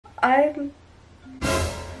Oh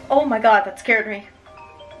my god, that scared me.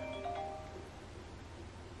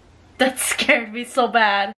 That scared me so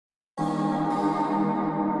bad.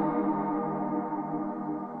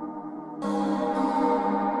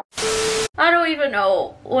 I don't even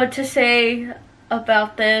know what to say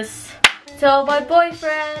about this. So my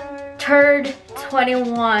boyfriend turned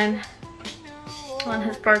 21 on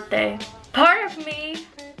his birthday. Part of me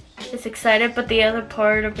is excited, but the other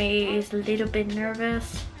part of me is a little bit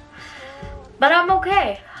nervous. But I'm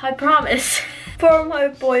okay, I promise. For my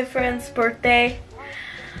boyfriend's birthday,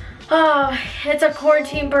 it's a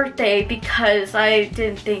quarantine birthday because I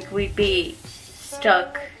didn't think we'd be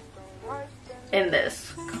stuck in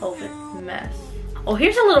this COVID mess. Oh,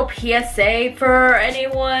 here's a little PSA for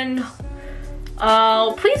anyone.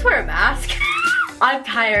 Please wear a mask. I'm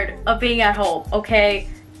tired of being at home, okay?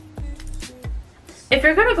 If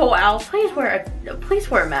you're gonna go out, please wear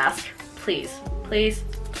a mask. Please, please,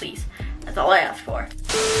 please. That's all I ask for.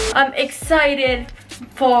 I'm excited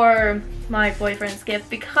for my boyfriend's gift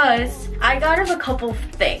because I got him a couple of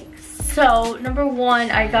things. So, number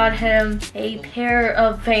one, I got him a pair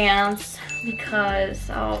of Vans because,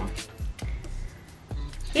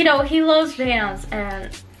 you know, he loves Vans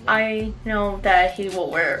and I know that he will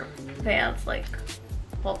wear Vans like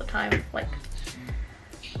all the time, like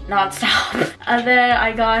non-stop. And then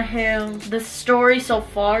I got him the Story So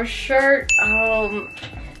Far shirt.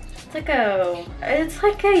 It's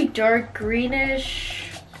like a dark greenish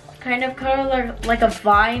kind of color, like a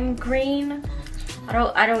vine green.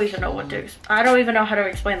 I don't even know how to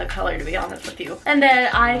explain the color, to be honest with you. And then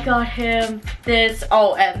I got him this.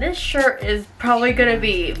 Oh, and this shirt is probably gonna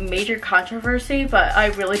be major controversy, but I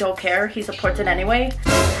really don't care. He supports it anyway.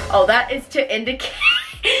 Oh, that is to indicate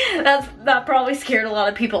that probably scared a lot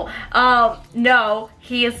of people. No,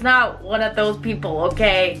 he is not one of those people,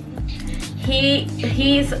 okay?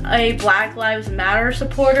 He's a Black Lives Matter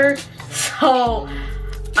supporter, so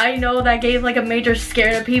I know that gave like a major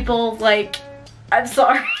scare to people. Like, I'm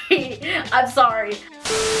sorry. I'm sorry.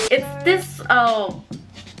 It's this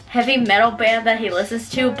heavy metal band that he listens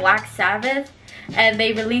to, Black Sabbath, and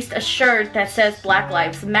they released a shirt that says Black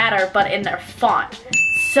Lives Matter but in their font.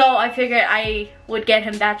 So I figured I would get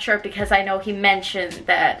him that shirt because I know he mentioned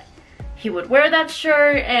that he would wear that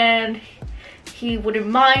shirt and he wouldn't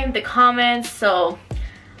mind the comments, so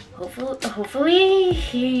hopefully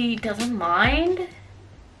he doesn't mind.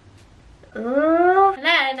 And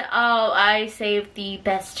then I saved the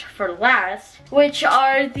best for last, which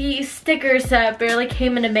are the stickers that barely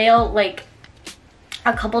came in the mail like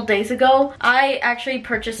a couple days ago. I actually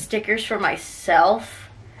purchased stickers for myself,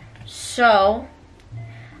 so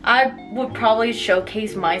I would probably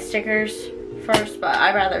showcase my stickers first, but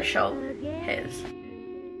I'd rather show his.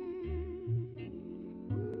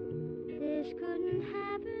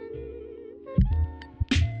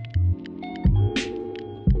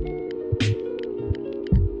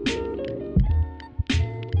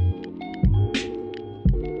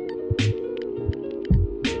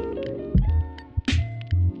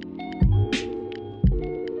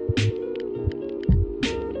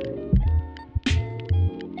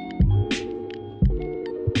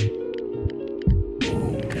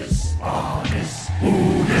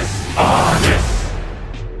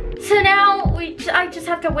 So now I just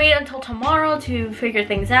have to wait until tomorrow to figure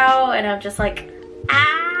things out, and I'm just like,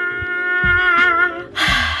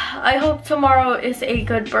 I hope tomorrow is a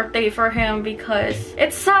good birthday for him because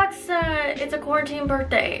it sucks that it's a quarantine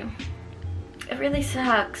birthday. It really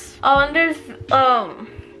sucks. Oh, and there's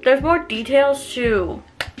more details to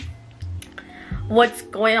what's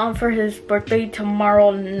going on for his birthday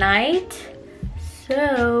tomorrow night.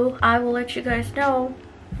 So I will let you guys know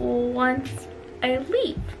once I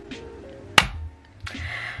leave.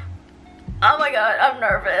 Oh my god, I'm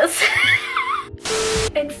nervous.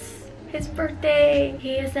 It's his birthday.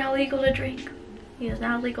 He is now legal to drink. He is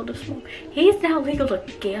now legal to smoke. He is now legal to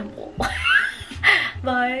gamble.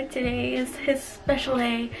 But today is his special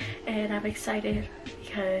day and I'm excited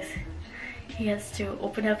because he has to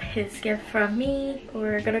open up his gift from me.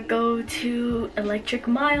 We're gonna go to Electric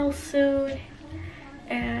Mile soon.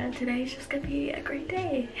 And today's just gonna be a great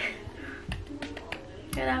day.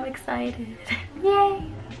 And I'm excited. Yay!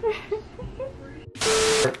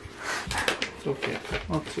 It's okay.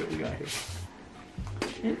 Let's see what we got here.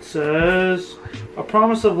 It says, a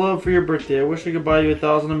promise of love for your birthday. I wish I could buy you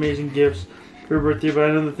 1,000 amazing gifts for your birthday, but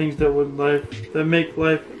I know the things that make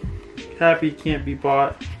life happy can't be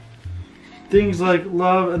bought. Things like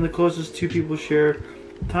love and the closest two people share,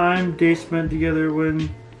 time, days spent together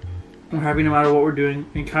when we're happy no matter what we're doing,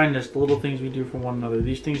 and kindness, the little things we do for one another.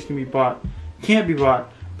 These things can be bought, can't be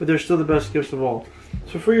bought, but they're still the best gifts of all.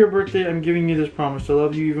 So for your birthday, I'm giving you this promise to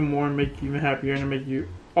love you even more and make you even happier and to make you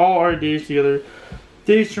all our days together.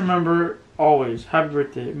 Days to remember always. Happy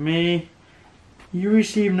birthday. May you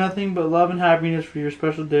receive nothing but love and happiness for your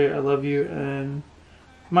special day. I love you and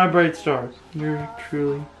my bright star. You're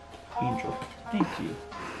truly angel. Thank you.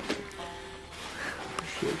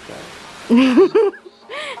 Appreciate that.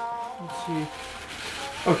 Let's see.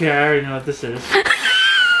 Okay, I already know what this is.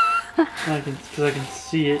 Because I can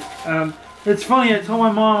see it. It's funny, I told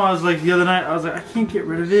my mom, I was like, the other night, I was like, I can't get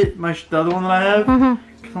rid of it, the other one that I have.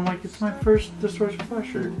 Because I'm like, it's my first Distortion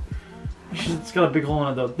Flasher. It's got a big hole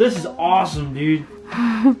in it though. This is awesome, dude.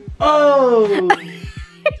 Oh!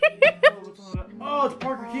 Oh, it's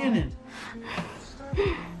Parker Cannon.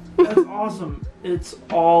 That's awesome. It's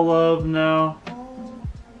all love now.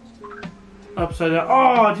 Upside down.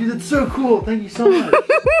 Oh, dude, that's so cool. Thank you so much.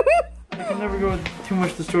 I can never go with too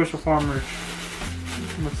much Distortion Farmers.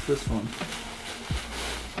 What's this one?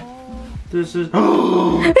 This is.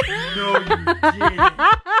 Oh! No, you didn't.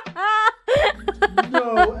 No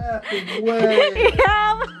effing way.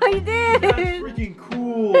 Yeah, I did. That's freaking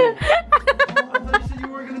cool. Oh, I thought you said you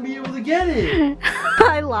weren't going to be able to get it.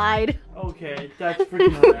 I lied. Okay, that's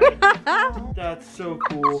freaking rad. That's so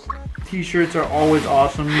cool. T-shirts are always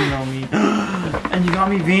awesome, you know me. And you got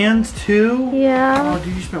me Vans too? Yeah. Oh,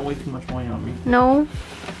 dude, you spent way too much money on me. No.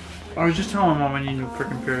 I was just telling my mom I need a new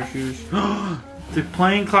freaking pair of shoes. The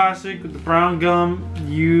plain classic with the brown gum.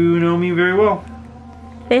 You know me very well.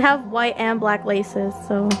 They have white and black laces,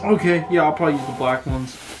 so. Okay, yeah, I'll probably use the black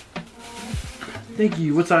ones. Thank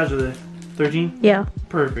you. What size are they? 13? Yeah.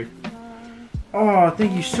 Perfect. Oh,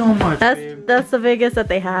 thank you so much, babe. That's the biggest that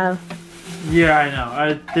they have. Yeah, I know.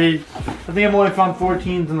 I think I've only found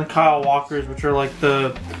 14s in the Kyle Walkers, which are like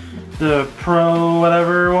the pro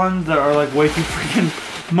whatever ones that are like way too freaking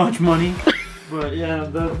much money. But yeah,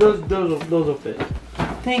 those will fit.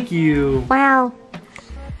 Thank you. Wow.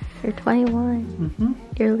 You're 21. Mhm.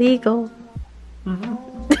 You're legal. Mhm.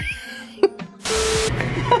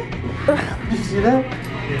 Did you see that?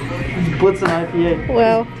 It's Blitzen IPA.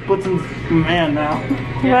 Well. Blitzen's man now.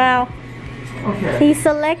 Wow. Okay. He's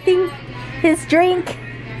selecting his drink.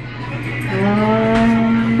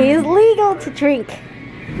 He's legal to drink.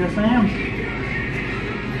 Yes, I am.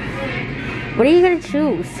 What are you gonna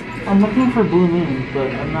choose? I'm looking for Blue Moon,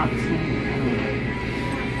 but I'm not seeing it.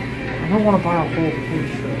 I don't want to buy a whole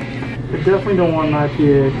case though. I definitely don't want an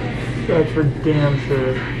IPA. That's for damn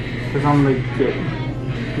sure. Because I'm going to get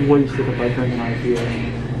wasted if I drink an IPA.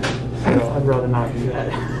 So I'd rather not do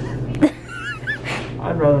that.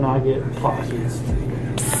 I'd rather not get classy.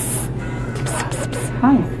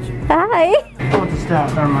 Hi. Hi. Oh, it's a stout.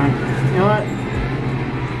 Never mind. You know what?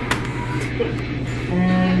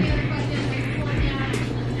 And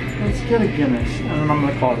let's get a Guinness, and then I'm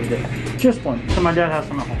gonna call it a day. Just one. So my dad has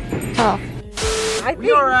some at home. Oh.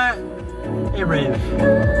 We are at a rave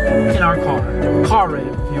in our car rave,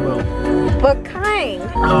 if you will. What kind?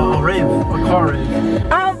 A rave, a car rave.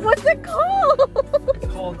 What's it called? It's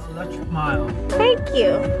called Electric Mile. Thank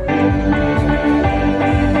you.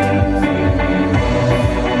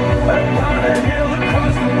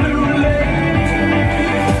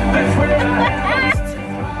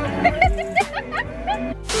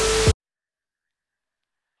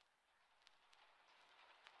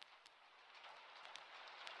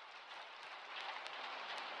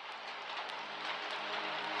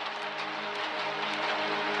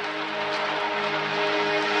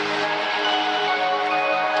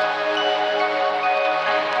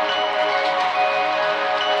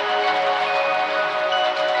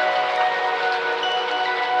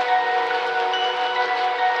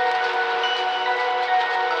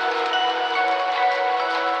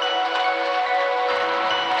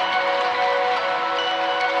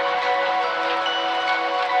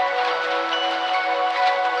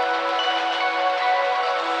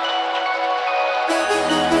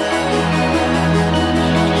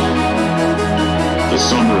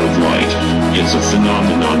 Summer of light. It's a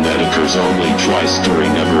phenomenon that occurs only twice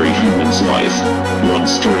during every human's life.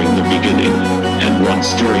 Once during the beginning, and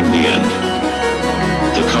once during the end.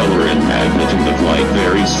 The color and magnitude of light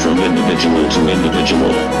varies from individual to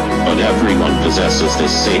individual, but everyone possesses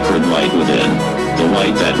this sacred light within, the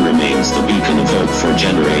light that remains the beacon of hope for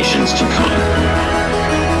generations to come.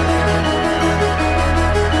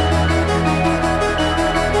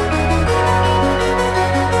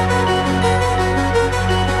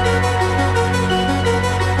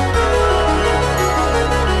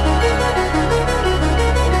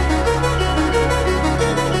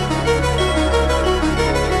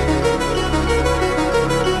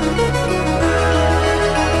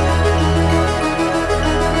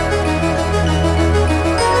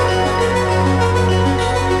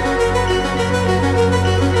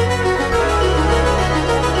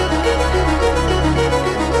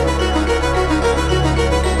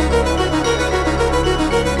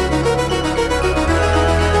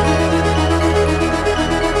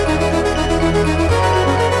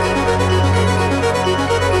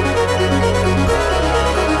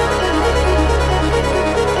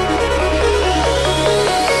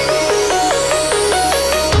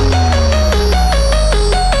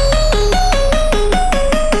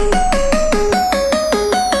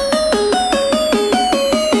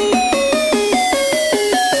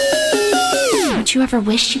 ever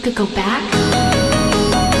wished you could go back?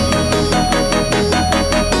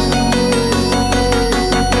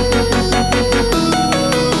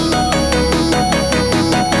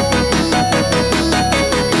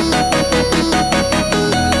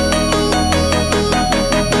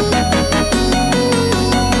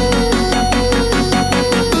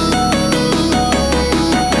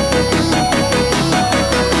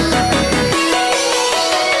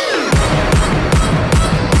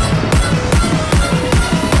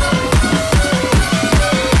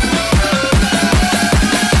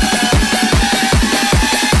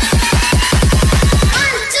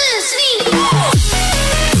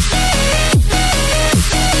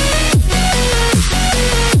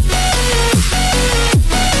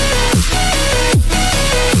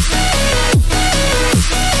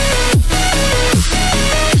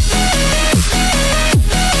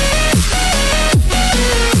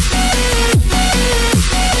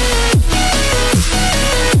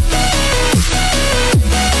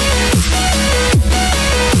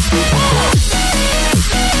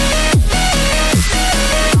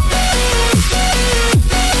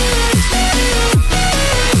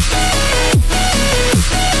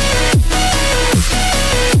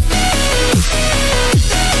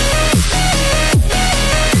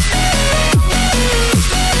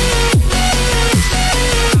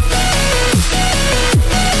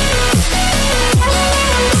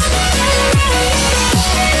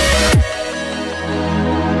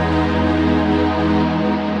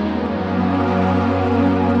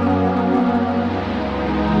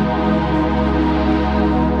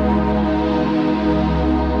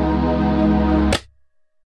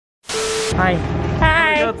 Hi.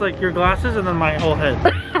 Hi. That's like your glasses and then my whole head.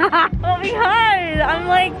 Oh, because I'm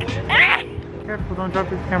like, ah! Careful, don't drop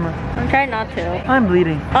your camera. I'm trying not to. I'm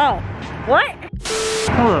bleeding. Oh, what?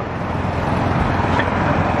 Hold up.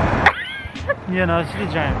 Yeah, no, it's just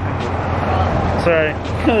a giant pimple. Sorry.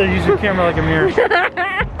 Use your camera like a mirror.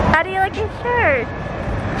 How do you like your shirt?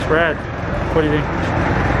 It's rad. What do you think?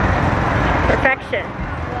 Perfection.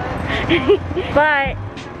 But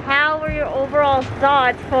how were your overall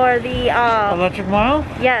thoughts for the Electric Mile?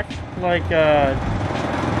 yes, Like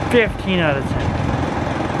 15 out of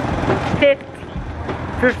 10. 50.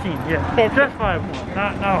 15, yeah. 50. Just 5 more.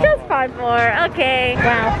 Not Just 5 more. Okay.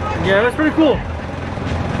 Wow. Yeah, that's pretty cool.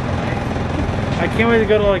 I can't wait to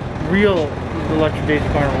go to like real Electric Daisy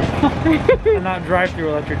Carnival. And not drive-through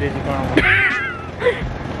Electric Daisy Carnival.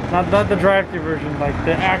 Not the drive-through version, like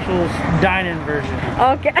the actual dine-in version.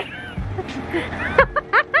 Okay.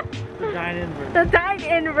 The dine-in version. The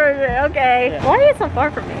dine-in version. Okay. Yeah. Why are you so far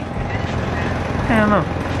from me? I don't know.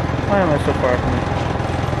 Why am I so far from you?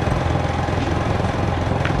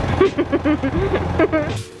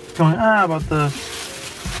 Going about the.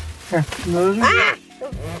 Here, those are.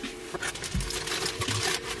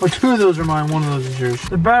 Well, 2 of those are mine. 1 of those is yours.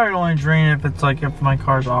 The battery will only drain if it's like if my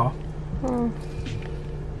car's off.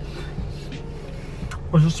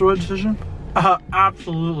 Was this the right decision?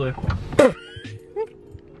 Absolutely.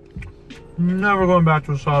 Never going back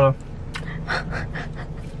to Asada.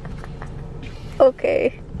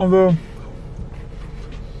 Okay. Although,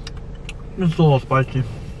 it's a little spicy.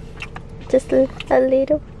 Just a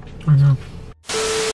little. Mm-hmm.